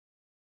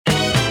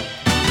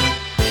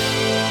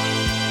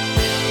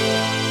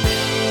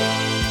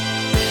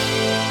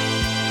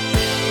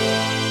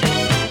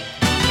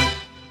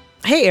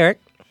Hey,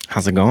 Eric.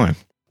 How's it going?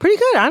 Pretty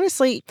good,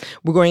 honestly.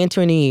 We're going into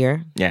a new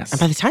year. Yes. And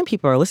by the time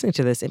people are listening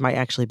to this, it might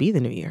actually be the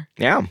new year.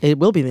 Yeah. It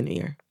will be the new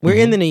year. We're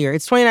in the new year.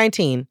 It's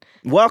 2019.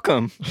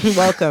 Welcome.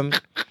 Welcome.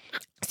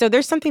 So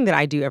there's something that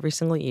I do every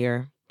single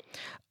year.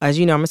 As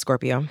you know, I'm a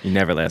Scorpio. You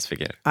never let us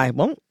forget. I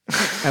won't.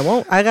 I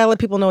gotta let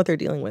people know what they're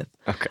dealing with.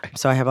 Okay.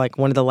 So I have like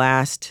one of the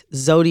last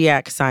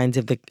zodiac signs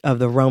of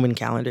the Roman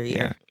calendar year.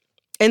 Yeah.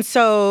 And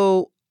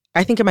so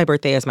I think of my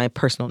birthday as my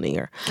personal new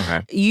year. Okay.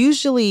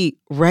 Usually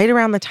right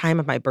around the time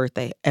of my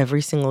birthday,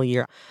 every single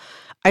year,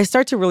 I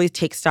start to really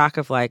take stock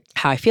of like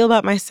how I feel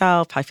about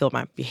myself, how I feel about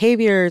my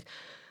behaviors.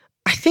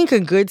 I think a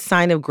good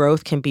sign of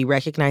growth can be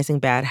recognizing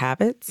bad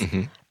habits.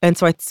 Mm-hmm. And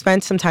so I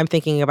spent some time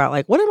thinking about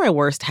like, what are my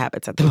worst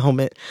habits at the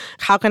moment?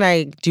 How can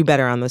I do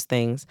better on those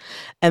things?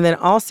 And then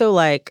also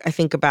like, I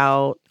think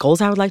about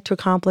goals I would like to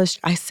accomplish.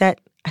 I set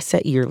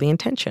yearly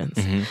intentions.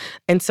 Mm-hmm.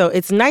 And so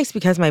it's nice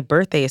because my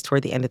birthday is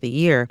toward the end of the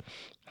year.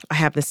 I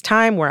have this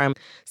time where I'm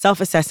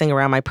self-assessing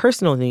around my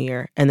personal new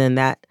year. And then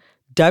that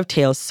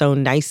dovetails so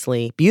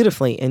nicely,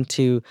 beautifully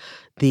into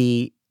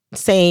the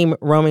same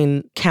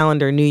Roman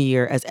calendar new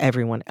year as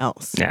everyone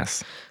else.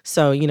 Yes.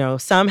 So,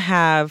 some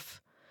have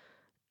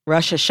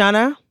Rosh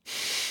Hashanah.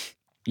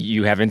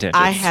 You have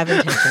intentions. I have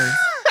intentions.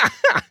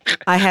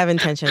 I have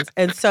intentions.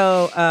 And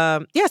so,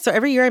 so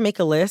every year I make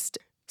a list.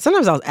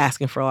 Sometimes I was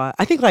asking for a lot.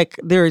 I think like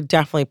there were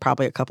definitely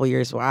probably a couple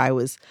years where I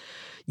was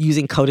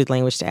using coded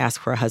language to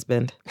ask for a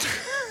husband.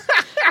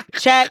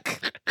 Check.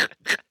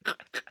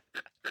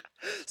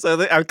 So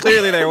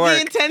clearly they work.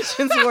 The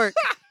intentions work.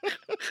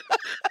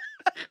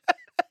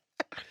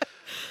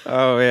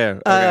 Oh, yeah.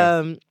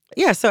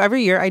 Okay. So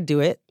every year I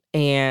do it.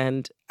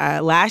 And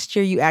last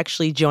year you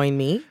actually joined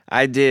me.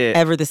 I did.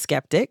 Ever the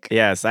skeptic.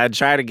 Yes, I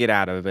tried to get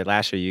out of it, but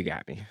last year you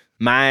got me.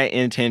 My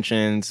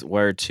intentions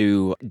were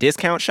to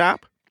discount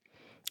shop.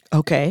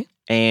 Okay.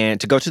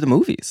 And to go to the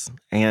movies.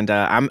 And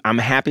I'm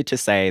happy to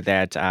say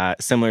that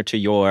similar to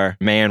your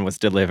man was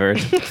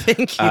delivered. Thank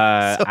you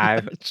so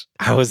much.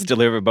 I was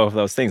delivered both of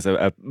those things,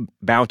 a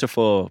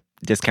bountiful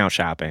discount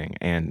shopping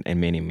and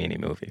many, many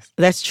movies.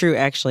 That's true,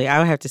 actually. I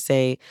would have to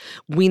say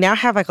we now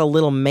have like a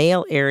little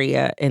mail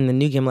area in the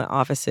New Gimlet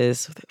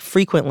offices.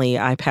 Frequently,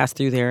 I pass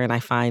through there and I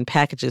find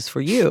packages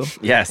for you.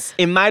 Yes.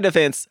 In my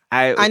defense,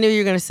 I knew you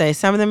were going to say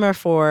some of them are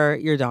for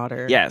your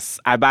daughter. Yes.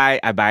 I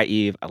buy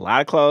Eve a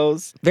lot of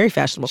clothes. Very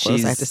fashionable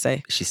clothes, I have to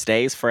say. She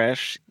stays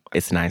fresh.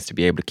 It's nice to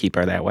be able to keep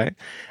her that way.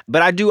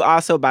 But I do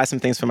also buy some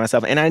things for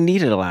myself, and I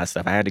needed a lot of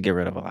stuff. I had to get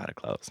rid of a lot of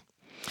clothes.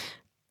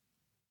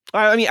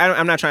 I mean,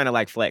 I'm not trying to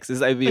like flex.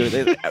 I'm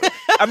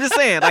just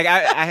saying, like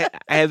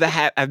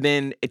I've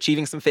been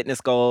achieving some fitness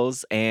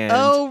goals, and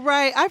oh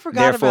right, I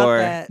forgot about that.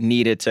 Therefore,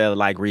 needed to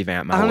like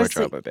revamp my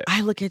wardrobe a bit.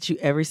 I look at you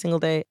every single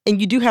day, and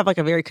you do have like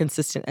a very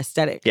consistent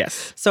aesthetic.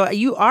 Yes. So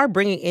you are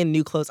bringing in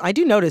new clothes. I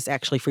do notice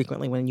actually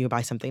frequently when you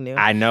buy something new.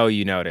 I know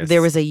you notice.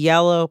 There was a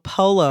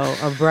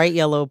bright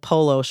yellow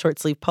polo, short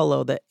sleeve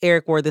polo that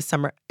Eric wore this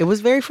summer. It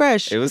was very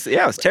fresh. It was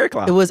terry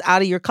cloth. It was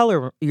out of your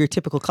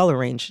typical color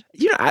range.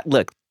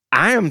 Look.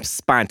 I am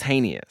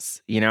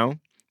spontaneous,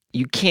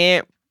 You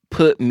can't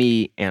put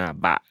me in a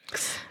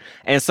box.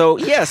 And so,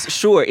 yes,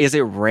 sure. Is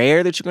it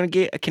rare that you're going to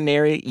get a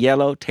canary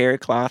yellow terry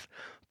cloth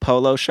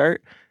polo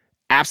shirt?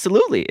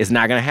 Absolutely. It's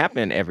not going to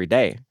happen every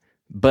day.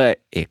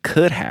 But it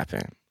could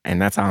happen. And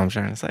that's all I'm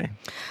trying to say.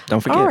 Don't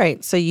forget. All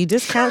right. So you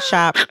discount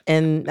shop.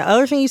 And the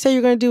other thing you said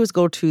you're going to do is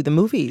go to the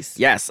movies.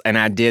 Yes. And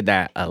I did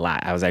that a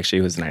lot.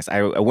 It was nice.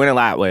 I went a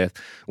lot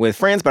with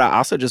friends, but I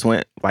also just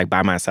went like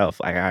by myself.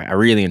 Like I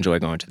really enjoy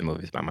going to the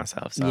movies by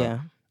myself. So. Yeah.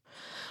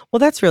 Well,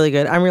 that's really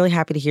good. I'm really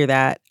happy to hear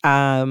that.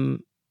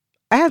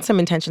 I had some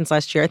intentions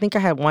last year. I think I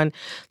had one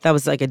that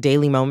was like a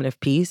daily moment of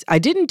peace. I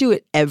didn't do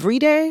it every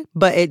day,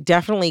 but it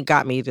definitely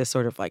got me to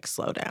sort of like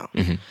slow down.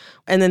 Mm-hmm.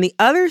 And then the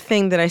other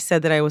thing that I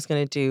said that I was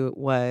going to do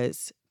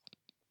was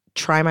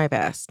try my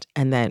best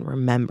and then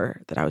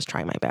remember that I was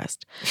trying my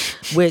best,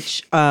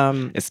 which...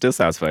 it still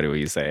sounds funny when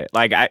you say it.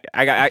 Like,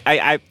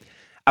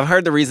 I've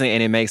heard the reason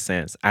and it makes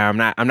sense. I'm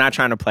not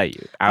trying to play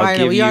you. I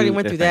know, we already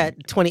went through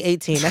that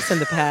 2018. That's in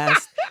the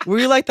past. Were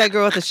you like that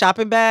girl with the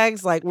shopping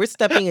bags? Like, we're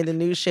stepping into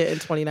new shit in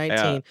 2019.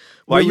 Yeah.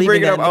 Why are you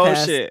bringing up old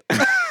shit?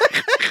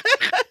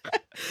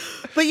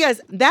 But yes,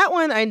 that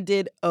one I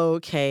did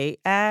okay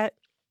at.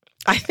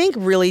 I think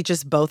really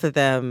just both of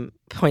them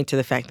point to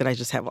the fact that I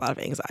just have a lot of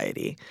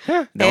anxiety.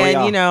 Yeah,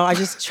 and, I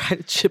just try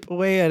to chip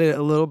away at it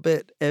a little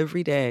bit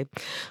every day.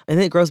 And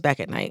then it grows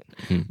back at night.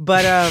 Mm-hmm.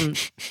 But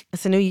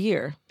it's a new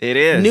year. It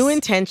is. New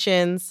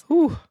intentions.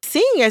 Whew.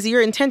 Seeing as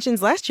your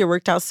intentions last year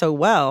worked out so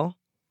well.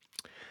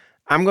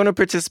 I'm going to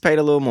participate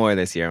a little more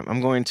this year.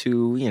 I'm going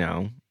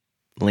to,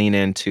 lean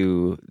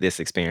into this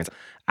experience.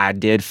 I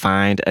did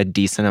find a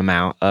decent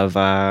amount of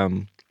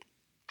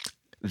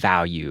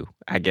value,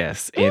 I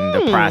guess, in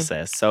the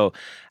process. So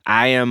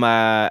I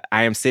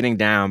am sitting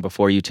down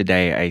before you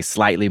today, a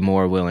slightly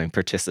more willing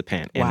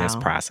participant in this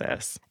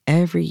process.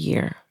 Every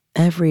year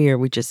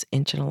we just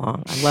inching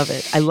along.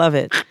 I love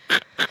it.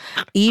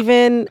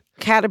 Even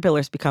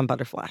caterpillars become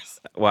butterflies.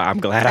 Well, I'm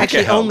glad I Actually,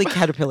 can help. only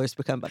caterpillars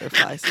become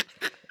butterflies.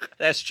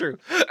 That's true.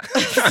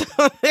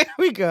 So there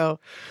we go.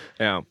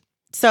 Yeah.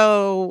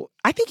 So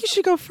I think you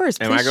should go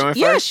first. Am I Please going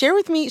Yeah, first? share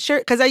with me. Share,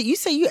 because you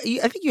say you.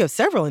 I think you have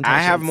several intentions.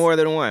 I have more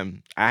than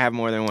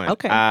one.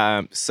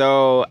 Okay.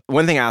 So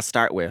one thing I'll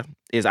start with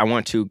is I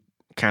want to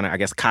kind of, I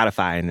guess,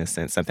 codify in this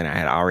sense something I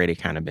had already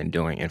kind of been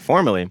doing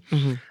informally.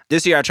 Mm-hmm.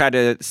 This year, I tried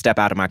to step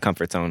out of my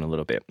comfort zone a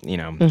little bit.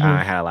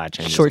 I had a lot of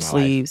changes. Short in my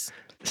life. sleeves,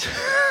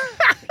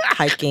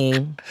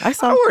 hiking. I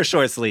saw. I wore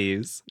short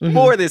sleeves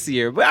more this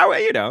year, but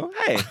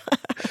hey.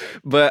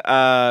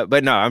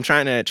 but no, I'm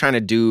trying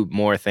to do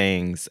more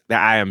things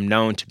that I am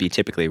known to be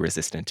typically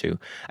resistant to.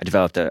 I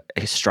developed a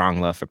strong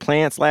love for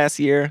plants last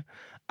year.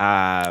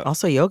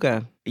 Also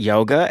yoga.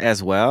 Yoga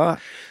as well.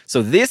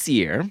 So this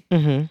year,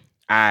 Mm-hmm.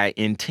 I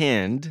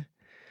intend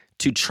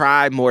to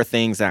try more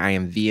things that I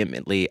am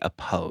vehemently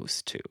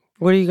opposed to.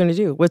 What are you going to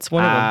do? What's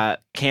one of them?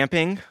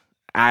 Camping.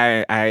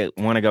 I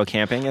want to go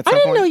camping at I some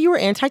didn't point. know you were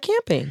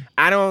anti-camping.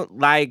 I don't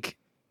like.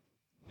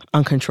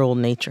 Uncontrolled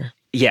nature.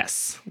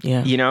 Yes.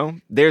 Yeah.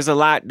 There's a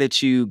lot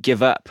that you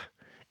give up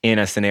in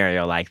a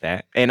scenario like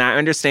that. And I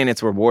understand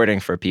it's rewarding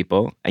for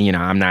people.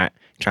 I'm not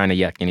trying to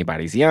yuck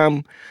anybody's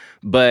yum,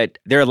 but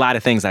there are a lot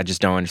of things I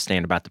just don't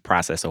understand about the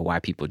process or why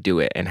people do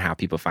it and how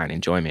people find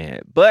enjoyment in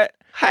it. But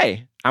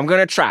hey, I'm going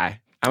to try.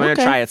 I'm going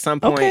to try at some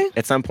point. Okay.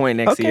 At some point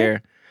next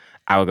year,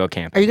 I will go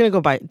camping. Are you going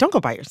to go don't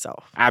go by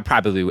yourself. I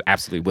probably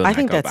absolutely will not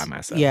go by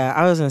myself. Yeah,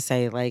 I was going to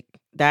say,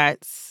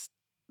 that's,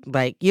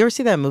 you ever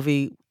see that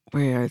movie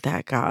where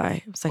that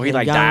guy, it's like Where he,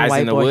 a young dies white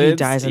in the boy, he woods?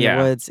 dies in Yeah.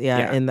 the woods. Yeah.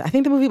 Yeah. And I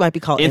think the movie might be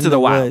called Into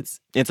the Wild. Woods.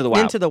 Into the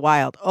Wild. Into the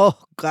Wild. Oh,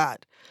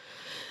 God.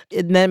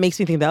 And that makes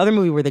me think the other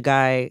movie where the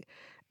guy,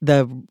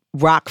 the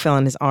rock fell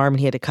on his arm and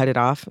he had to cut it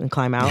off and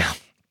climb out. Yeah.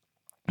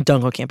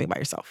 Don't go camping by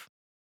yourself.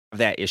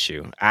 That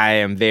issue. I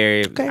am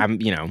very, Okay.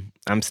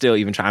 I'm still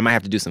even trying. I might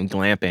have to do some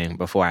glamping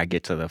before I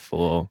get to the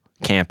full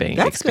camping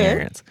That's good.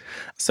 experience.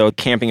 So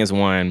camping is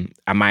one.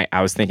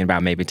 I was thinking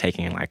about maybe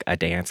taking a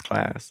dance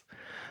class.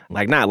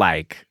 I'm not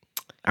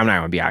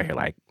going to be out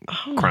here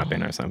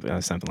crumping or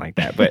something like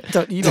that. But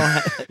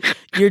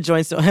Your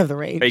joints don't have the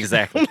range.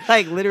 Exactly.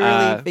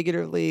 Literally,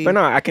 figuratively. But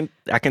no, I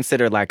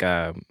consider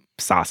a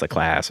salsa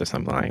class or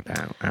something like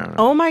that. I don't know.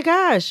 Oh my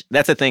gosh.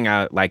 That's a thing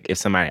if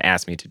somebody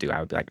asked me to do, I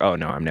would be like, oh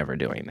no, I'm never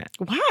doing that.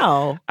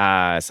 Wow.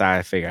 So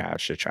I figure I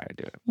should try to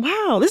do it.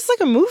 Wow. This is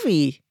like a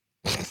movie.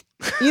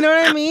 You know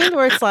what I mean?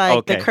 Where it's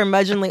Okay. the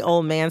curmudgeonly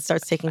old man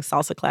starts taking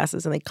salsa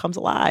classes and he comes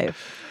alive.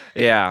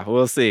 Yeah,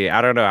 we'll see.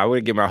 I don't know. I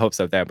wouldn't get my hopes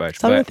up that much.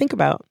 Something to think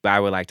about. But I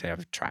would like to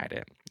have tried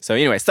it. So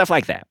anyway, stuff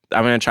like that.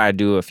 I'm going to try to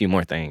do a few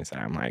more things. And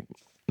I'm like,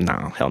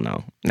 no, hell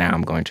no. Now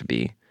I'm going to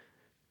be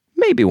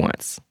maybe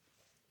once.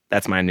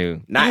 That's my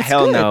new, not That's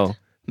hell good. no,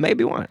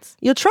 maybe once.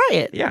 You'll try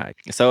it. Yeah.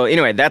 So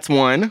anyway, that's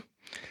one.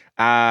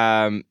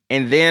 And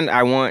then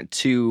I want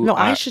to. No,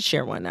 I should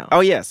share one now.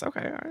 Oh, yes.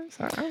 Okay. All right.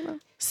 So, I don't know.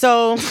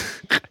 So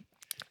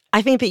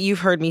I think that you've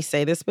heard me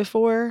say this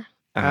before,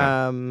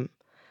 that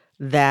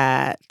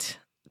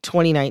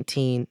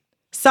 2019,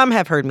 some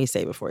have heard me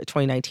say before,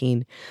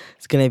 2019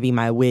 is going to be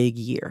my wig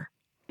year.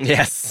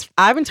 Yes.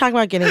 I've been talking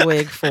about getting a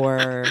wig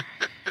for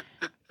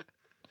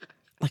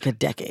a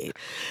decade.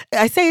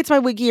 I say it's my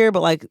wig year,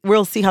 but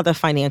we'll see how the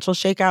financials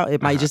shake out.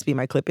 It might just be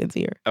my clip-ins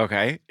year.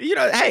 Okay.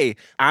 Hey,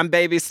 I'm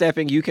baby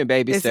stepping. You can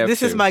baby step.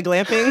 This is my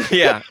glamping.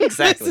 Yeah,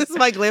 exactly. This is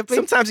my glamping.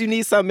 Sometimes you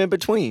need something in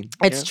between.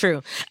 It's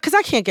true. Because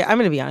I'm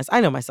going to be honest.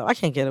 I know myself. I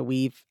can't get a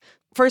weave.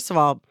 First of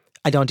all,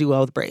 I don't do well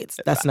with braids.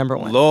 That's number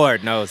one.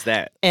 Lord knows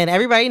that. And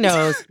everybody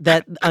knows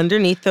that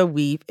underneath the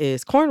weave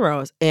is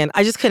cornrows. And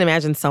I just couldn't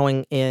imagine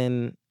sewing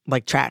in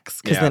tracks.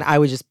 Because then I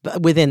would just,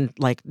 within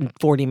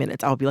 40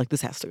 minutes, I would be like,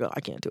 this has to go. I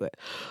can't do it.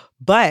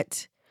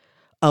 But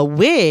a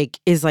wig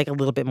is a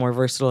little bit more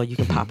versatile. You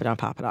can pop it on,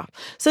 pop it off.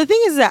 So the thing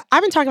is that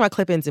I've been talking about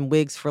clip-ins and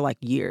wigs for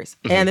years.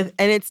 And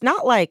it's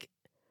not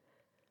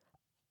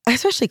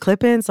especially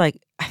clip-ins, I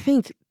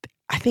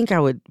think I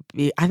would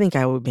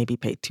maybe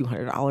pay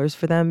 $200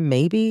 for them,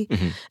 maybe.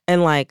 Mm-hmm.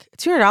 And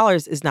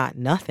 $200 is not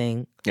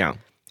nothing. Yeah.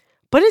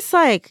 But it's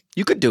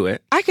you could do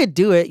it. I could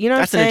do it. You know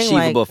That's what I'm saying? That's an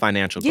achievable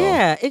financial goal.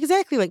 Yeah,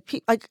 exactly.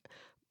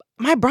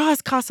 My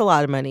bras cost a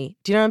lot of money.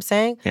 Do you know what I'm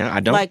saying? Yeah, I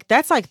don't.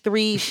 That's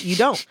three, you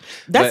don't.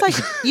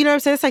 That's you know what I'm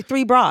saying? It's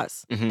 3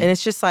 bras. Mhm. And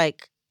it's just I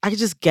could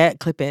just get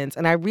clip-ins.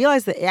 And I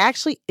realized that it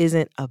actually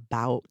isn't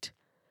about,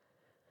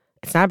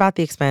 it's not about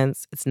the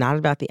expense. It's not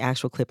about the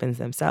actual clip-ins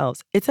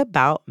themselves. It's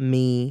about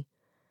me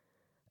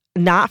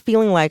not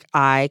feeling like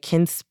I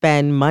can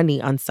spend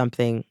money on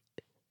something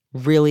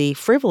really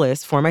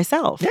frivolous for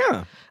myself.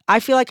 Yeah. I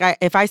feel like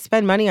if I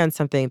spend money on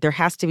something, there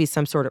has to be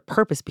some sort of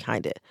purpose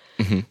behind it.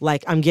 Mm-hmm.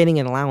 I'm getting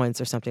an allowance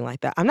or something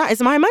like that.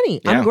 It's my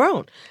money. Yeah. I'm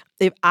grown.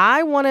 If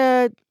I want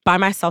to buy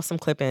myself some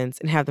clip-ins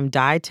and have them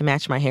dyed to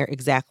match my hair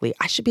exactly,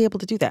 I should be able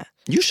to do that.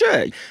 You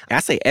should.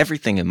 I say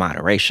everything in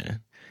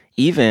moderation,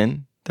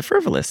 even the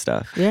frivolous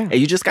stuff. Yeah. And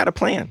you just got to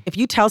plan. If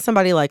you tell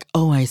somebody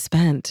oh, I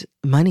spent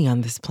money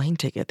on this plane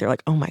ticket, they're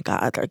like, oh my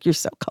God, you're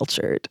so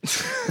cultured.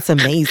 It's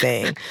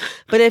amazing.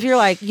 But if you're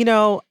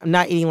I'm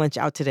not eating lunch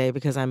out today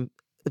because I'm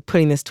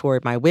putting this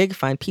toward my wig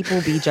fund, people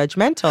will be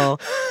judgmental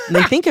and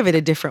they think of it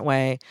a different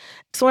way.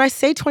 So when I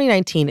say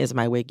 2019 is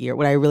my wig year,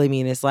 what I really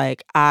mean is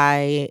like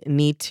I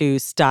need to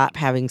stop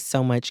having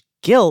so much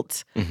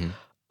guilt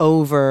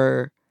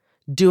over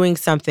doing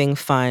something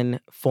fun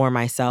for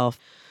myself.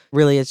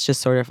 Really, it's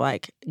just sort of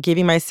like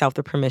giving myself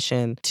the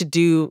permission to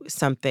do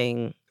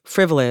something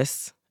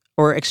frivolous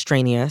or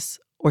extraneous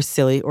or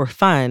silly or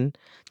fun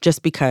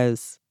just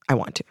because I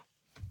want to.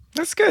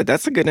 That's good.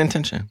 That's a good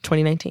intention.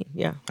 2019,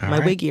 yeah. All my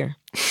right. wig year.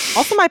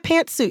 Also my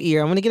pantsuit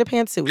year. I'm going to get a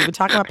pantsuit. We've been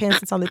talking about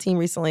pantsuits on the team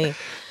recently.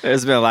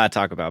 There's been a lot of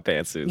talk about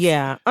pantsuits.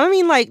 Yeah. I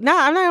mean, like,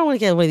 I don't want to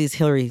get one of these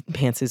Hillary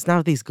pantsuits,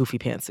 not these goofy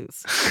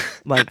pantsuits.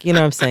 Like, you know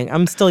what I'm saying?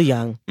 I'm still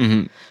young.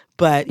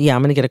 But yeah,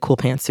 I'm going to get a cool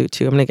pantsuit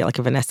too. I'm going to get like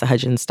a Vanessa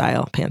Hudgens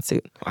style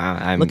pantsuit.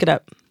 Wow. Look it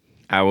up.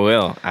 I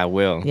will.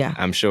 Yeah.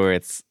 I'm sure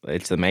it's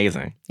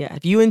amazing. Yeah.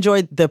 If you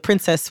enjoyed the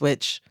Princess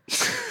Switch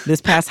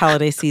this past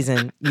holiday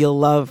season, you'll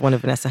love one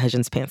of Vanessa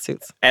Hudgens'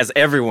 pantsuits. As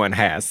everyone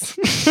has.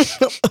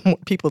 More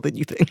people than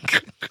you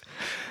think.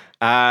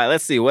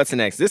 Let's see. What's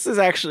next? This is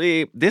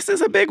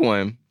a big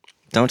one.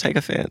 Don't take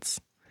offense.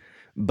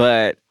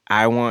 But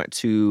I want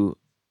to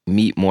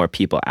meet more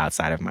people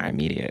outside of my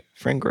immediate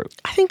friend group.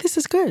 I think this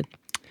is good.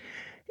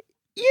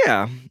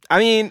 Yeah. I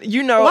mean,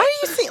 you know. Why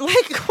do you seem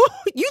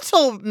like you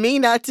told me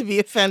not to be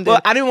offended? Well,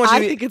 I didn't want you I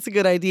to. think it's a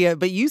good idea,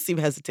 but you seem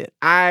hesitant.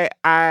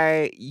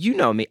 You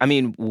know me. I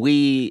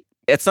mean,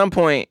 at some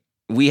point,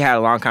 we had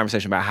a long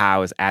conversation about how I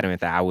was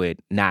adamant that I would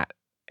not,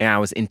 and I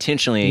was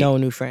intentionally No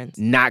new friends.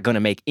 not going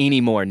to make any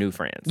more new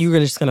friends. You were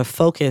just going to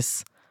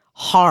focus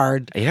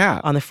hard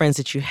Yeah. on the friends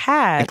that you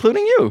had.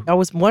 Including you. That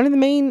was one of the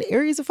main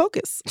areas of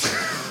focus.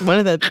 One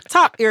of the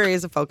top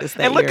areas of focus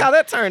that And look year. how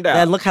that turned out.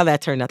 And look how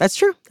that turned out. That's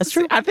true. That's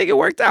true. I think it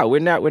worked out.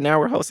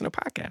 We're hosting a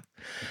podcast.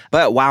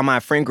 But while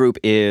my friend group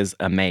is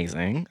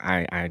amazing,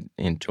 I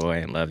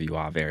enjoy and love you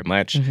all very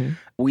much.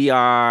 We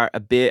are a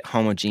bit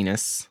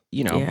homogeneous,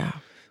 you know. Yeah.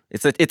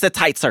 It's a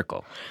tight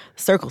circle.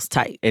 Circle's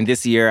tight. And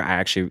this year, I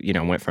actually,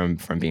 went from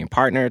being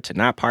partnered to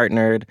not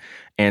partnered.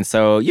 And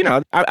so,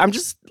 I'm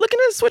just looking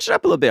to switch it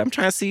up a little bit. I'm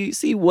trying to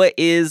see what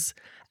is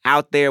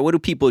out there. What do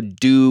people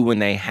do when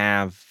they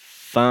have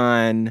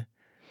fun?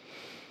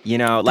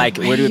 Like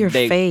where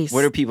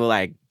do people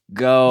like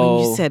go?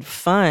 When you said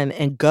fun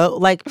and go,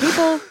 like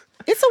people,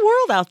 it's a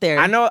world out there.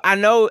 I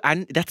know.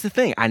 That's the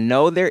thing. I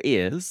know there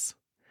is.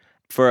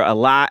 For a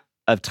lot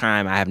of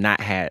time, I have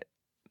not had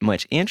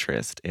much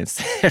interest in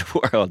said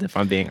world, if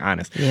I'm being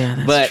honest. Yeah,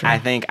 that's but true. I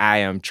think I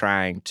am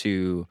trying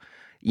to,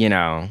 every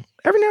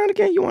now and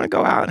again you want to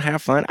go out and have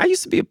fun. I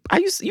used to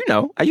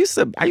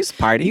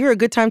party. You're a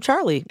good time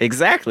Charlie.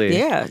 Exactly.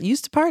 Yeah,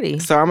 used to party.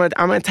 So I'm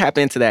gonna tap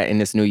into that in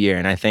this new year,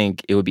 and I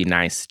think it would be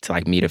nice to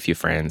like meet a few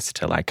friends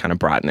to like kind of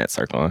broaden that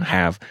circle and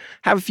have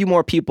a few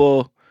more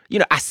people.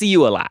 I see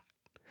you a lot.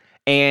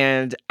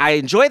 And I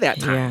enjoy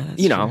that time. Yeah,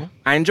 that's true.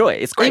 I enjoy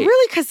it. It's great.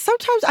 Really, because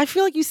sometimes I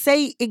feel like you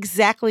say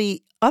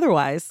exactly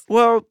otherwise.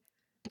 Well,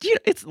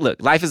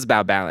 look, life is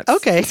about balance.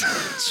 Okay,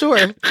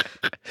 sure.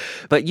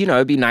 But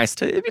it'd be nice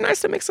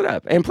to mix it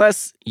up. And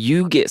plus,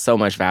 you get so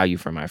much value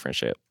from my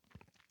friendship.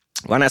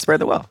 Why not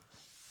spread the wealth?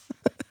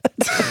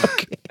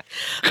 Okay.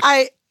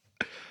 I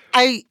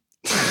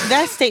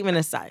that statement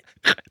aside,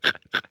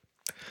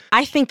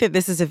 I think that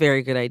this is a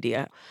very good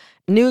idea.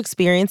 New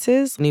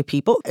experiences, new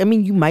people. I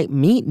mean, you might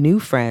meet new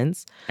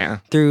friends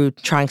through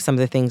trying some of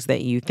the things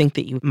that you think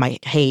that you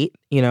might hate,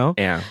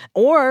 Yeah.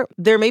 Or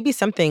there may be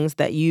some things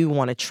that you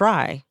want to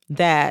try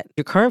that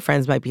your current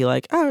friends might be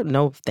like, oh,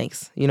 no,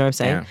 thanks. You know what I'm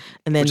saying? Yeah.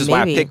 And then Which is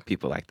maybe why I pick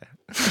people like that.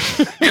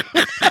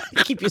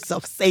 keep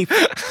yourself safe.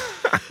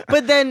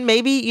 But then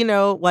maybe,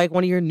 like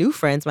one of your new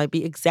friends might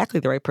be exactly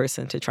the right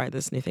person to try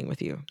this new thing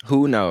with you.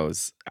 Who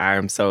knows?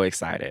 I'm so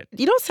excited.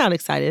 You don't sound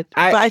excited,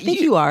 but I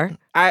think you are.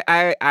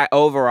 I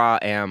overall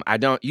am. I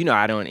don't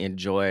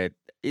enjoy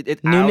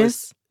it.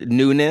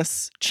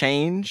 Newness,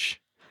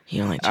 change.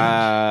 You don't like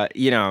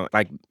change.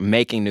 Like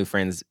making new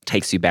friends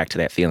takes you back to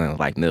that feeling of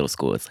like middle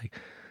school. It's like,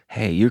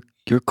 hey, you're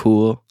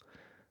cool.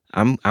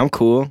 I'm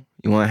cool.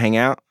 You want to hang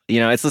out?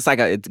 It's just like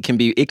it can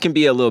be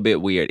a little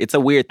bit weird. It's a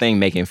weird thing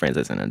making friends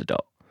as an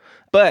adult.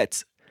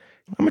 But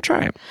I'm gonna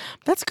try it.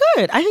 That's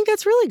good. I think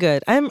that's really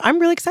good. I'm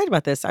really excited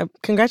about this.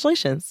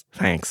 Congratulations.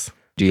 Thanks.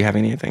 Do you have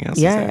anything else?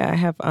 Yeah, to say? I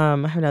have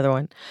another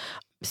one.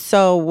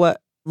 So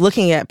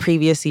looking at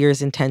previous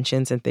year's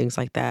intentions and things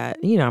like that,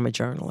 I'm a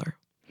journaler.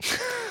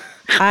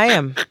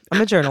 I'm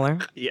a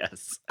journaler.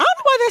 Yes. I don't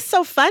know why that's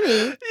so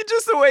funny.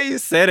 Just the way you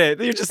said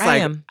it. You're just I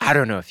am. I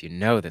don't know if you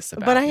know this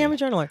about But I me. am a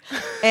journaler.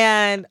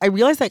 And I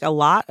realized like a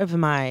lot of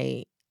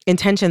my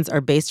intentions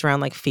are based around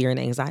like fear and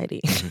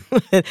anxiety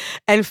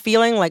and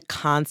feeling like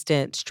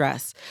constant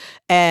stress.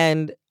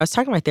 And I was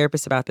talking to my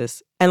therapist about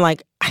this, and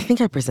like I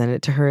think I presented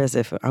it to her as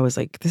if I was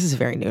like, this is a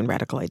very new and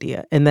radical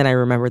idea. And then I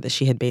remembered that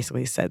she had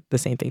basically said the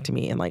same thing to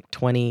me in like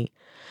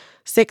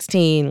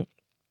 2016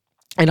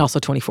 and also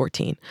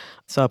 2014.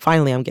 So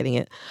finally I'm getting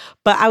it.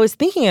 But I was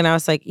thinking, and I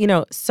was like,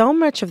 so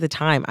much of the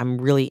time I'm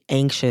really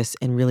anxious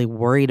and really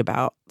worried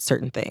about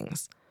certain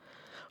things.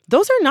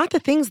 Those are not the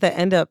things that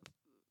end up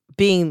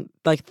being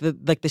like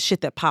the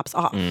shit that pops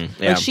off. Yeah.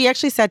 Like she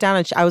actually sat down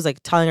and I was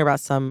like telling her about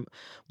some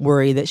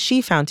worry that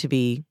she found to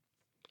be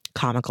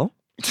comical.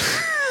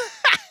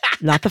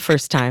 Not the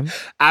first time.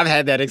 I've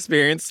had that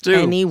experience too.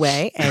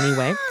 Anyway.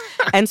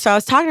 And so I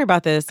was talking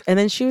about this, and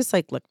then she was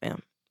like, look,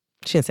 ma'am.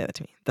 She didn't say that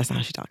to me. That's not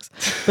how she talks.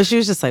 But she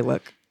was just like,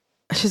 look.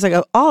 She's like,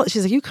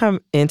 she's like, you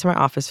come into my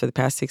office for the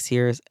past 6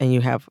 years and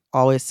you have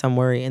always some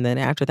worry. And then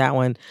after that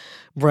one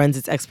runs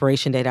its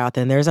expiration date out,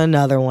 then there's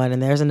another one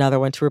and there's another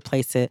one to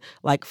replace it,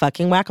 like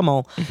fucking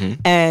whack-a-mole. Mm-hmm.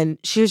 And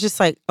she was just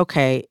like,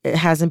 okay, it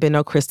hasn't been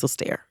no crystal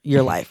stair,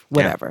 your life,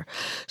 whatever. Yeah.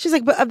 She's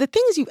like, but of the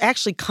things you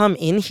actually come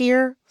in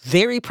here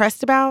very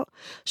pressed about,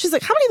 she's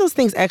like, how many of those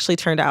things actually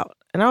turned out?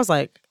 And I was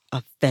like,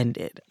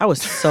 offended. I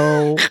was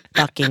so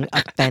fucking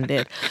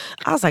offended.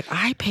 I was like,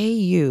 I pay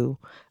you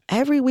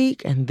every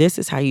week, and this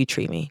is how you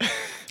treat me. And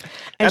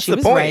That's she the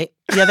was point. right.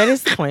 Yeah, that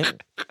is the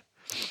point.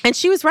 And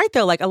she was right,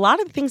 though. Like, a lot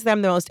of the things that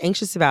I'm the most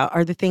anxious about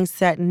are the things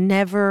that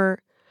never,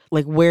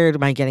 like, where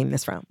am I getting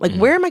this from? Like,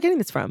 where am I getting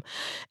this from?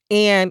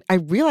 And I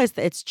realized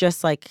that it's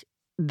just, like,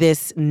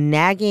 this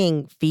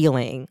nagging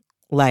feeling,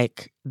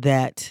 like,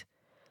 that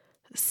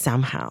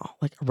somehow,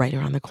 like, right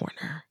around the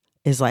corner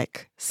is,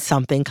 like,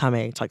 something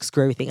coming to, like,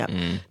 screw everything up.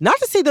 Not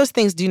to say those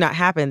things do not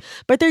happen,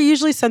 but they're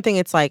usually something,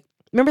 it's like,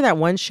 remember that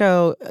one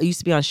show used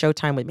to be on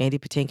Showtime with Mandy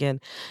Patinkin,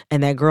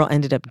 and that girl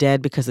ended up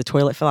dead because the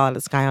toilet fell out of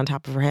the sky on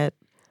top of her head?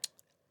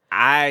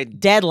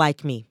 Dead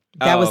Like Me.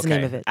 That was the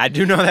name of it. I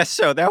do know that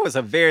show. That was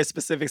a very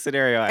specific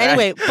scenario.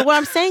 Anyway, but what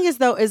I'm saying is,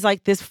 though, is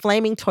like this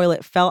flaming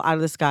toilet fell out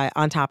of the sky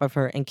on top of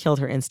her and killed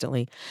her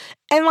instantly.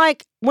 And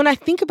like, when I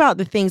think about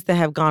the things that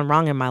have gone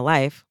wrong in my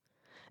life,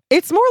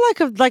 it's more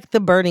like the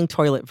burning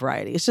toilet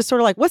variety. It's just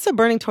sort of like, what's a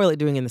burning toilet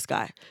doing in the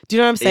sky? Do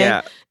you know what I'm saying?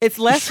 Yeah. It's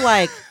less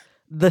like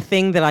the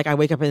thing that like I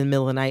wake up in the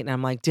middle of the night and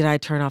I'm like, did I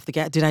turn off the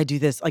gas? Did I do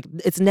this? Like,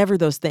 it's never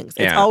those things.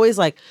 It's always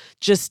like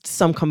just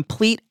some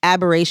complete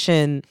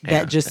aberration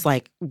that just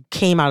like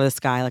came out of the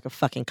sky like a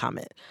fucking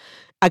comet.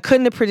 I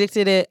couldn't have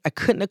predicted it. I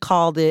couldn't have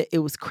called it. It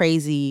was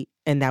crazy.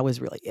 And that was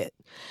really it.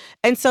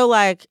 And so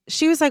like,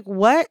 she was like,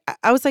 what?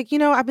 I was like,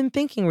 I've been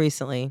thinking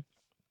recently.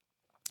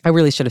 I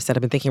really should have said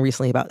I've been thinking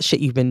recently about shit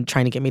you've been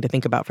trying to get me to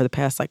think about for the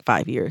past like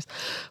 5 years.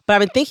 But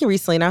I've been thinking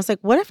recently, and I was like,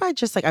 what if I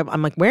just like,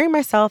 I'm like wearing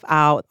myself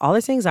out, all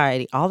this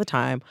anxiety all the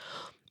time.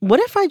 What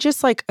if I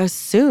just like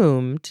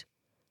assumed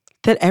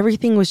that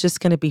everything was just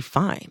going to be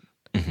fine?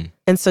 Mm-hmm.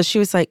 And so she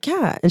was like,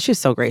 yeah. And she was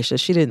so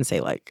gracious. She didn't say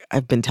like,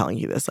 I've been telling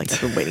you this. Like,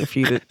 I've been waiting for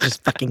you to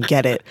just fucking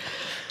get it.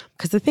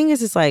 Because the thing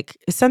is like,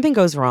 if something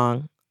goes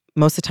wrong,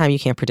 most of the time you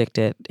can't predict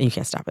it and you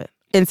can't stop it.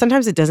 And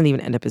sometimes it doesn't even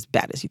end up as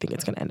bad as you think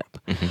it's going to end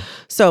up. Mm-hmm.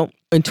 So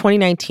in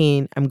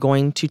 2019, I'm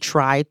going to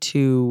try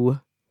to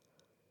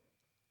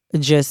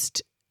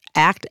just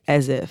act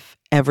as if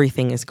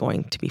everything is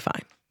going to be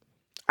fine.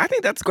 I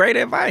think that's great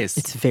advice.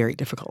 It's very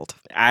difficult.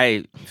 Who are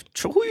you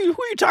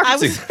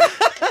talking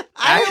to?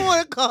 I didn't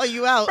want to call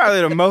you out. Probably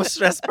the most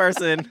stressed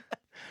person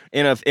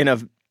in a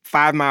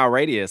 5-mile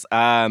radius.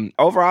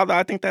 Overall, though,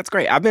 I think that's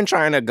great. I've been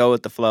trying to go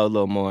with the flow a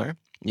little more,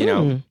 you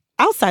know.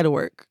 Outside of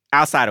work.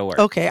 Outside of work.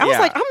 Okay. I was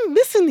like, I'm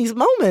missing these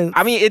moments.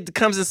 I mean, it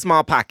comes in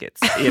small pockets,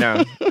 I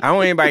don't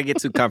want anybody to get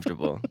too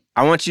comfortable.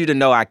 I want you to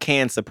know I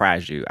can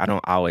surprise you. I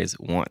don't always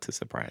want to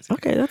surprise you.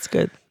 Okay, that's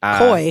good.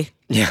 Coy.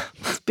 Yeah.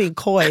 It's being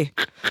coy.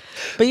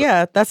 But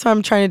yeah, that's what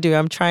I'm trying to do.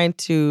 I'm trying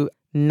to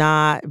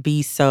not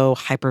be so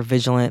hyper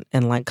vigilant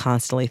and like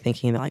constantly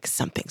thinking that like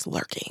something's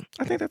lurking.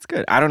 I think that's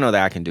good. I don't know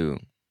that I can do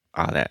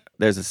all that.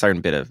 There's a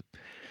certain bit of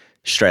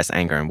stress,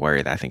 anger, and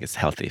worry that I think is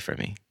healthy for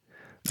me.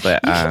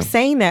 But you keep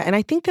saying that, and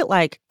I think that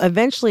like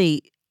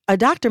eventually a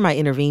doctor might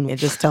intervene and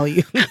just tell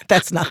you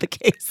that's not the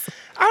case.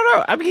 I don't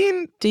know. I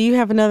mean, do you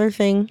have another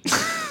thing?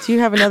 Do you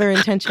have another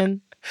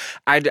intention?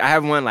 I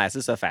have one last.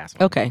 It's a fast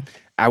one. Okay.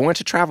 I want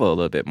to travel a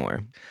little bit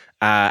more.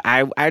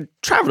 I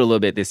traveled a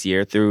little bit this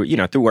year through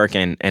work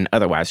and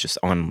otherwise just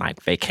on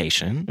like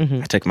vacation.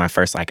 Mm-hmm. I took my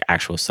first like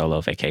actual solo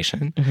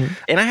vacation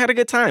and I had a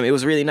good time. It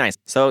was really nice.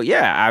 So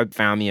yeah, I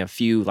found me a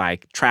few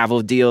like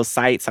travel deal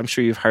sites. I'm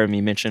sure you've heard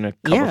me mention a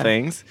couple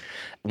things.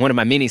 One of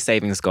my many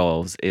savings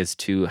goals is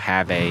to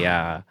have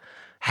a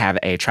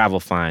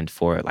travel fund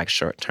for like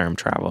short-term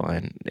travel.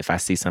 And if I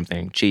see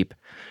something cheap,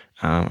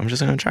 I'm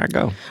just going to try to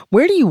go.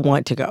 Where do you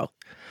want to go?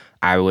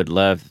 I would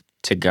love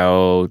to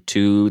go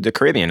to the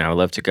Caribbean. I would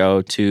love to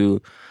go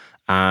to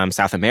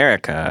South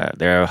America.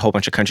 There are a whole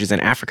bunch of countries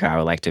in Africa I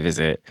would like to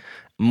visit.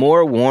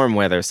 More warm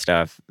weather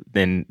stuff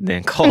than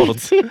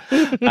cold.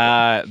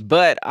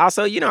 But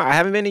also, I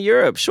haven't been to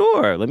Europe.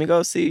 Sure, let me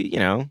go see,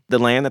 the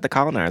land that the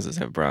colonizers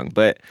have brung.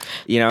 But,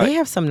 they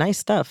have some nice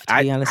stuff,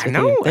 to be honest with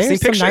you.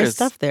 There's some nice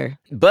stuff there.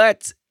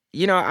 But,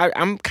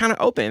 I'm kind of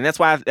open. That's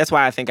why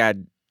I think I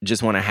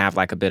just want to have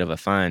like a bit of a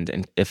fund.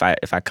 And if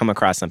I come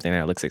across something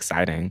that looks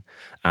exciting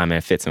and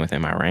it fits in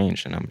within my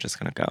range, and I'm just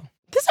going to go.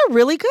 These are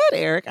really good,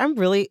 Eric. I'm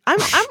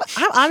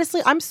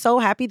honestly, I'm so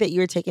happy that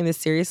you're taking this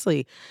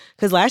seriously.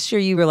 Because last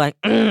year you were like,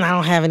 I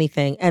don't have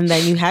anything. And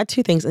then you had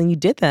 2 things and you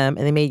did them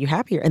and they made you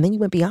happier. And then you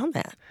went beyond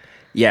that.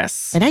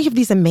 Yes. And now you have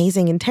these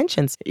amazing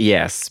intentions.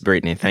 Yes,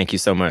 Brittany, thank you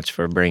so much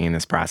for bringing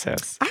this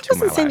process I to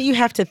wasn't my saying life. that you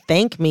have to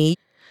thank me.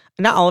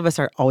 Not all of us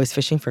are always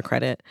fishing for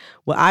credit.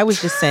 What I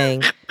was just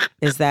saying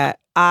is that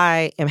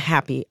I am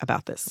happy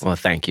about this. Well,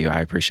 thank you. I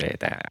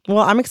appreciate that. Well,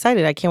 I'm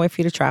excited. I can't wait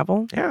for you to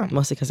travel. Yeah.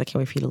 Mostly because I can't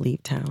wait for you to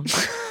leave town.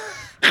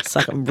 So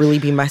I can really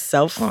be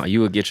myself. Oh,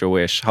 you will get your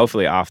wish,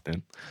 hopefully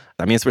often.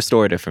 I mean, it's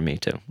restorative for me,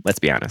 too. Let's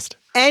be honest.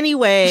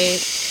 Anyway,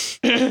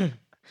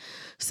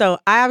 so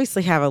I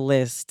obviously have a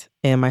list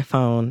in my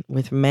phone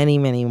with many,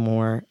 many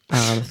more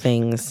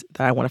things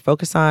that I want to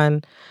focus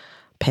on.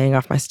 Paying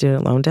off my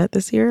student loan debt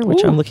this year,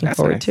 which I'm looking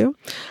forward to.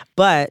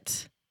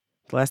 But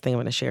the last thing I'm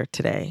going to share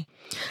today,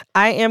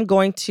 I am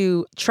going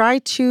to try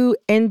to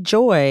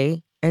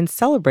enjoy and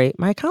celebrate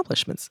my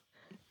accomplishments.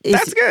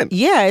 That's good.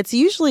 Yeah, it's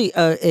usually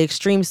an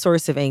extreme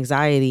source of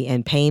anxiety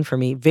and pain for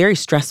me. Very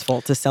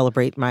stressful to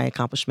celebrate my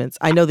accomplishments.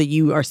 I know that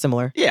you are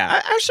similar.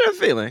 Yeah, I share a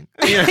feeling.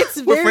 You know,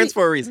 we're friends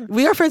for a reason.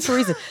 We are friends for a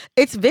reason.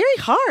 It's very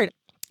hard.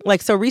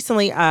 Like, so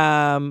recently,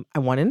 I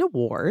won an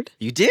award.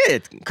 You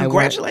did.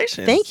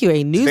 Congratulations. Thank you.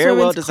 A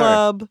Newswomen's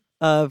Club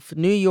of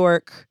New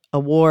York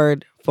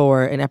award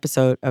for an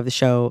episode of the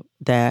show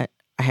that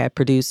I had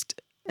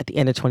produced at the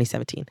end of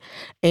 2017.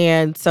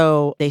 And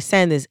so they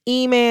send this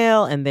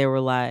email and they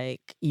were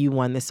like, you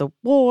won this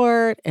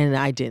award. And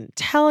I didn't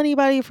tell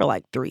anybody for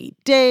like 3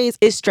 days.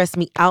 It stressed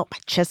me out. My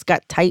chest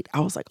got tight. I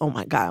was like, oh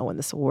my God, I won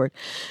this award.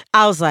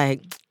 I was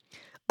like,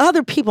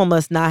 other people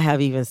must not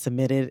have even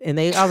submitted. And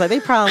I was like,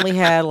 they probably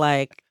had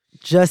like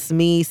just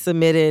me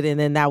submitted and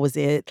then that was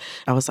it.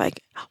 I was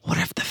like, what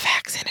if the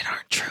facts in it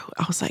aren't true?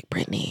 I was like,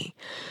 Brittany,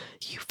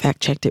 you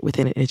fact-checked it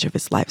within an inch of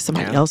its life.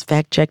 Somebody else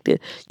fact-checked it.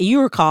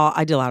 You recall,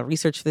 I did a lot of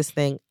research for this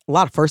thing, a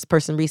lot of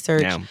first-person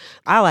research. Yeah.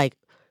 I like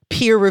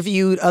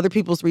peer-reviewed other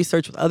people's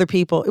research with other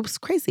people. It was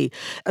crazy.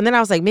 And then I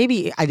was like,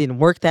 maybe I didn't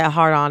work that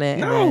hard on it.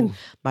 No. And then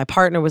my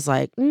partner was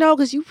like, no,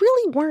 because you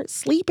really weren't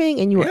sleeping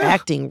and you were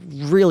acting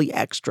really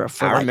extra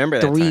for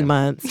like 3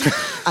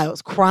 months. I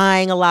was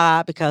crying a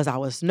lot because I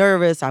was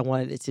nervous. I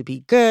wanted it to be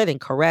good and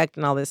correct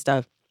and all this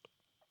stuff.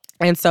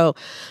 And so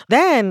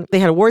then they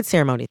had an award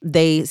ceremony.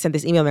 They sent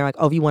this email. And they're like,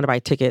 oh, if you want to buy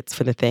tickets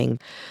for the thing.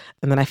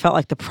 And then I felt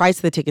like the price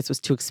of the tickets was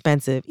too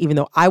expensive, even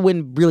though I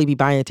wouldn't really be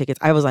buying the tickets.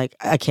 I was like,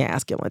 I can't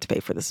ask Gillian to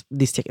pay for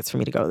these tickets for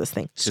me to go to this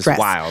thing. It's just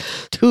wild.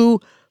 Too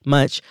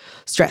much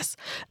stress.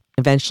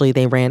 Eventually,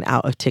 they ran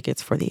out of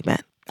tickets for the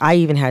event. I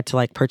even had to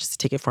like purchase a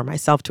ticket for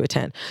myself to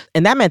attend.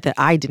 And that meant that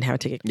I didn't have a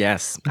ticket.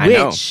 Yes, I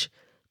know. Which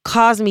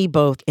caused me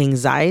both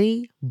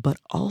anxiety, but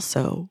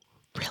also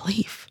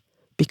relief.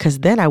 Because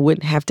then I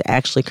wouldn't have to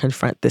actually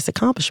confront this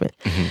accomplishment.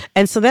 Mm-hmm.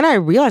 And so then I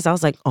realized, I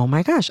was like, oh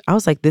my gosh. I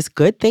was like, this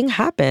good thing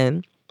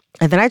happened.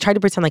 And then I tried to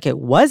pretend like it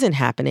wasn't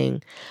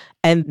happening.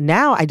 And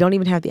now I don't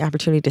even have the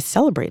opportunity to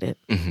celebrate it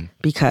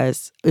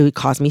because it would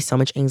cause me so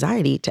much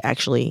anxiety to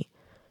actually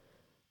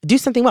do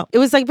something well. It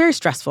was like very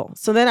stressful.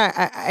 So then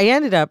I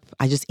ended up,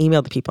 I just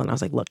emailed the people and I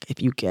was like, look,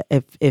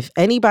 if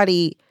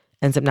anybody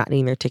ends up not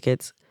needing their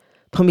tickets,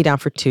 put me down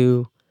for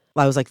 2.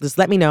 I was like, just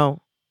let me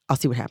know. I'll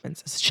see what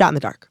happens. It's a shot in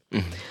the dark.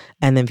 Mm-hmm.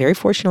 And then very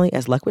fortunately,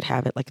 as luck would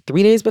have it, like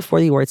 3 days before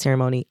the award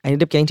ceremony, I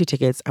ended up getting 2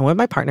 tickets. I went with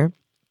my partner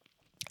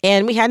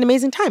and we had an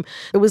amazing time.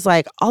 It was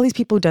like all these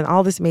people who'd done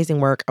all this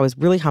amazing work. I was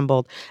really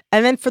humbled.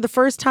 And then for the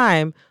first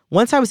time,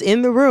 once I was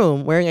in the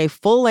room wearing a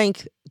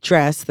full-length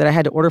dress that I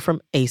had to order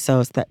from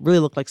ASOS that really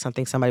looked like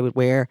something somebody would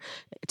wear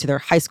to their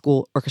high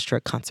school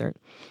orchestra concert.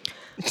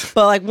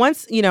 But like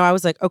once, I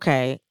was like,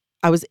 okay,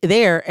 I was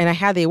there and I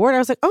had the award. I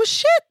was like, oh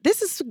shit,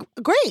 this is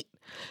great.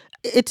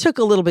 It took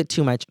a little bit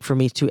too much for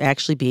me to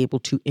actually be able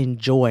to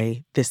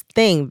enjoy this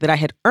thing that I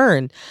had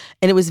earned.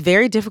 And it was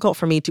very difficult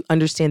for me to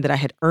understand that I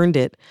had earned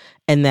it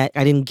and that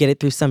I didn't get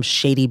it through some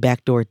shady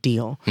backdoor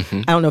deal.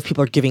 Mm-hmm. I don't know if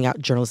people are giving out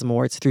journalism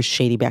awards through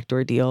shady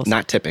backdoor deals.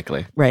 Not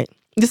typically. Right.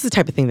 This is the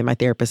type of thing that my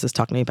therapist is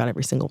talking to me about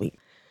every single week.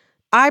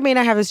 I may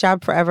not have this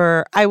job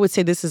forever. I would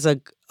say this is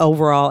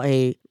overall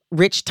a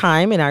rich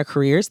time in our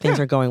careers. Things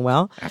are going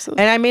well.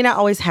 Absolutely. And I may not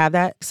always have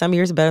that. Some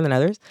years are better than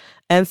others.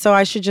 And so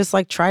I should just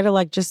try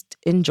to just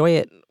enjoy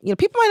it.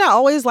 People might not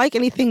always like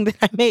anything that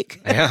I make.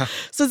 Yeah.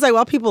 So it's like,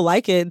 well, people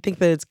like it and think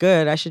that it's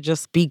good. I should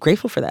just be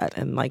grateful for that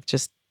and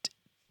just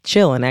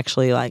chill and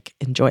actually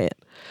enjoy it.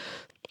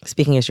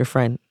 Speaking as your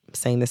friend,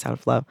 saying this out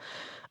of love,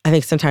 I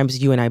think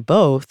sometimes you and I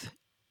both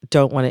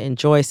don't want to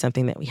enjoy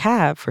something that we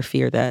have for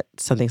fear that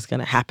something's going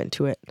to happen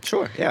to it.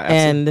 Sure. Yeah. Absolutely.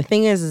 And the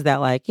thing is that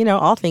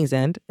all things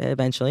end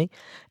eventually.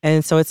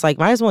 And so it's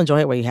might as well enjoy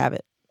it while you have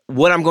it.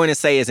 What I'm going to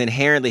say is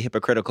inherently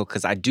hypocritical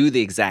because I do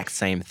the exact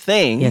same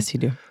thing. Yes, you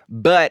do.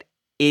 But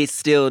it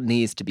still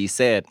needs to be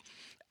said.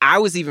 I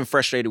was even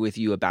frustrated with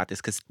you about this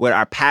because what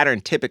our pattern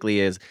typically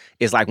is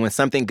when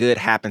something good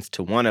happens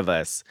to one of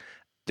us,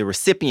 the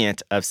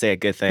recipient of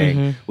said good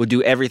thing will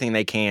do everything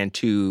they can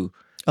to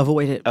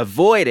Avoid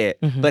it.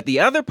 But the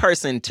other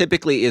person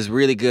typically is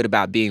really good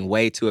about being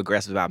way too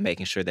aggressive about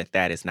making sure that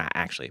that is not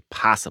actually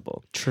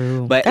possible.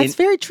 True. But That's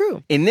very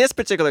true. In this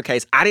particular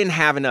case, I didn't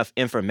have enough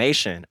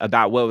information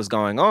about what was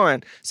going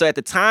on. So at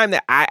the time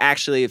that I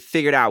actually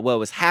figured out what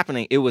was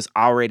happening, it was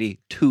already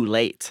too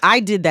late. I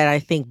did that, I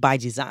think, by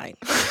design.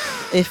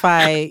 If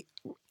I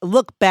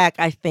look back,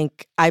 I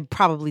think I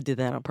probably did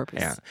that on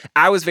purpose. Yeah.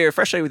 I was very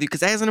frustrated with you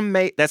because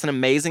that's an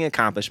amazing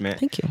accomplishment.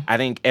 Thank you. I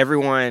think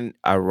everyone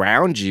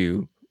around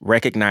you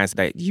recognized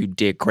that you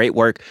did great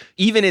work.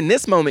 Even in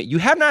this moment, you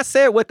have not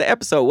said what the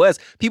episode was.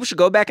 People should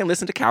go back and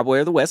listen to Cowboy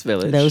of the West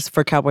Village. That was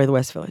for Cowboy of the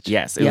West Village.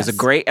 Yes, it was a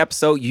great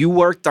episode. You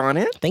worked on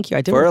it. Thank you.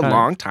 I did for work a on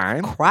long it.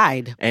 time.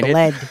 Cried. And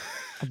bled.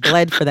 I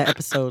bled for that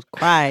episode.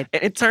 Cried.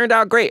 And it turned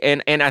out great.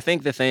 And I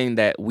think the thing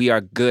that we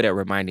are good at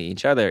reminding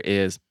each other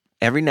is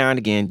every now and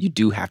again, you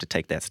do have to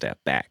take that step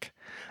back.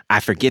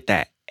 I forget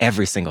that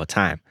every single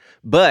time.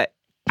 But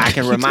I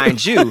can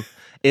remind you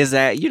is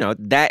that,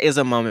 that is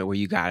a moment where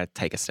you got to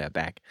take a step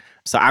back.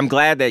 So I'm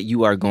glad that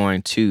you are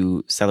going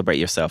to celebrate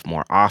yourself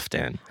more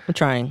often. I'm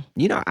trying.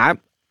 I'm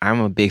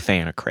a big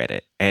fan of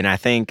credit. And I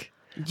think...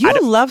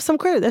 You love some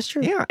credit. That's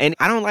true. Yeah. And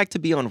I don't like to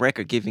be on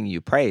record giving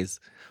you praise.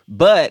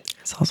 But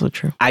it's also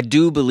true. I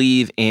do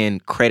believe in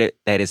credit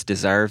that is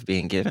deserved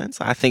being given.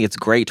 So I think it's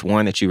great,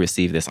 one, that you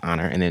receive this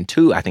honor. And then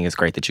two, I think it's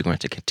great that you're going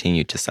to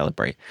continue to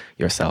celebrate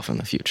yourself in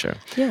the future.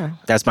 Yeah.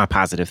 That's my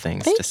positive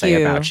things to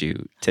say about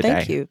you today.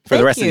 Thank you. For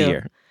the rest of the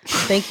year.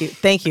 Thank you.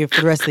 Thank you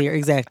for the rest of the year.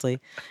 Exactly.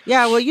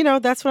 Yeah, well,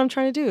 that's what I'm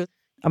trying to do.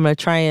 I'm going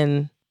to try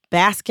and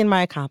bask in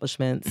my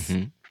accomplishments.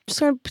 Mm-hmm. Just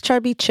going to try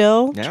to be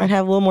chill, try and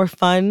have a little more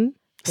fun.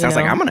 Sounds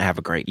like I'm going to have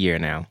a great year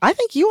now. I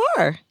think you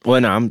are.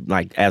 Well, no, I'm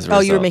like, as a result.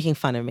 Oh, you were making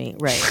fun of me.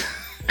 Right.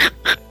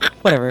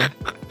 Whatever.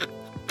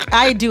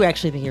 I do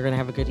actually think you're going to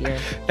have a good year.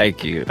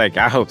 Thank you.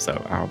 I hope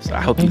so. I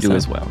hope you do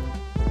as well.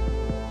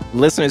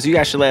 Listeners, you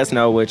guys should let us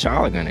know what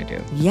y'all are going to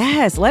do.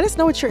 Yes. Let us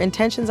know what your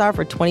intentions are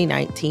for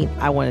 2019.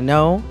 I want to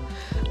know.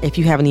 If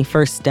you have any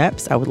first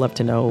steps, I would love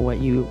to know what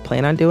you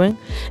plan on doing.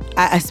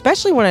 I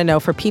especially want to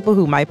know for people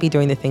who might be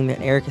doing the thing that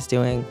Eric is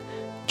doing,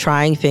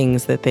 trying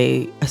things that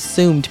they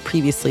assumed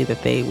previously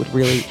that they would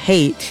really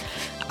hate.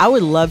 I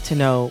would love to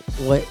know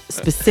what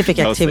specific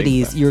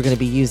activities you're going to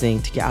be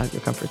using to get out of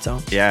your comfort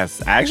zone.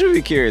 Yes, I actually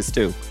be curious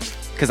too,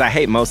 because I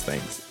hate most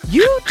things.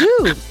 You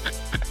do.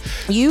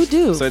 You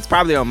do. So it's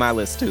probably on my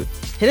list too.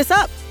 Hit us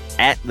up.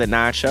 At The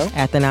Nod Show.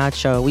 At The Nod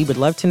Show. We would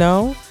love to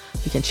know.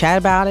 We can chat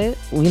about it.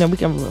 We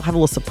can have a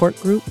little support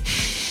group.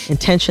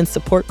 Intention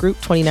Support Group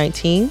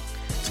 2019.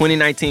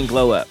 2019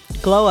 Glow Up.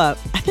 Glow Up.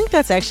 I think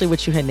that's actually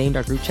what you had named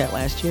our group chat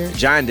last year.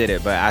 John did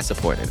it, but I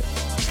supported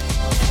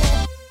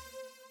it.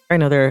 I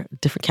know there are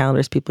different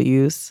calendars people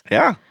use.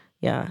 Yeah.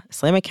 Yeah.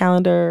 Islamic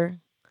calendar.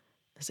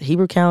 There's a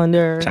Hebrew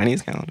calendar.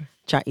 Chinese calendar.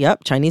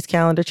 Chinese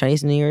calendar.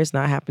 Chinese New Year is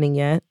not happening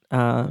yet.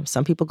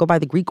 Some people go by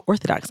the Greek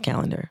Orthodox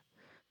calendar.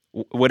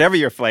 Whatever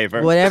your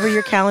flavor. Whatever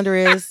your calendar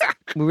is,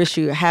 we wish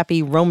you a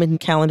happy Roman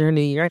calendar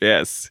New Year.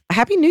 Yes.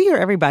 Happy New Year,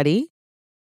 everybody.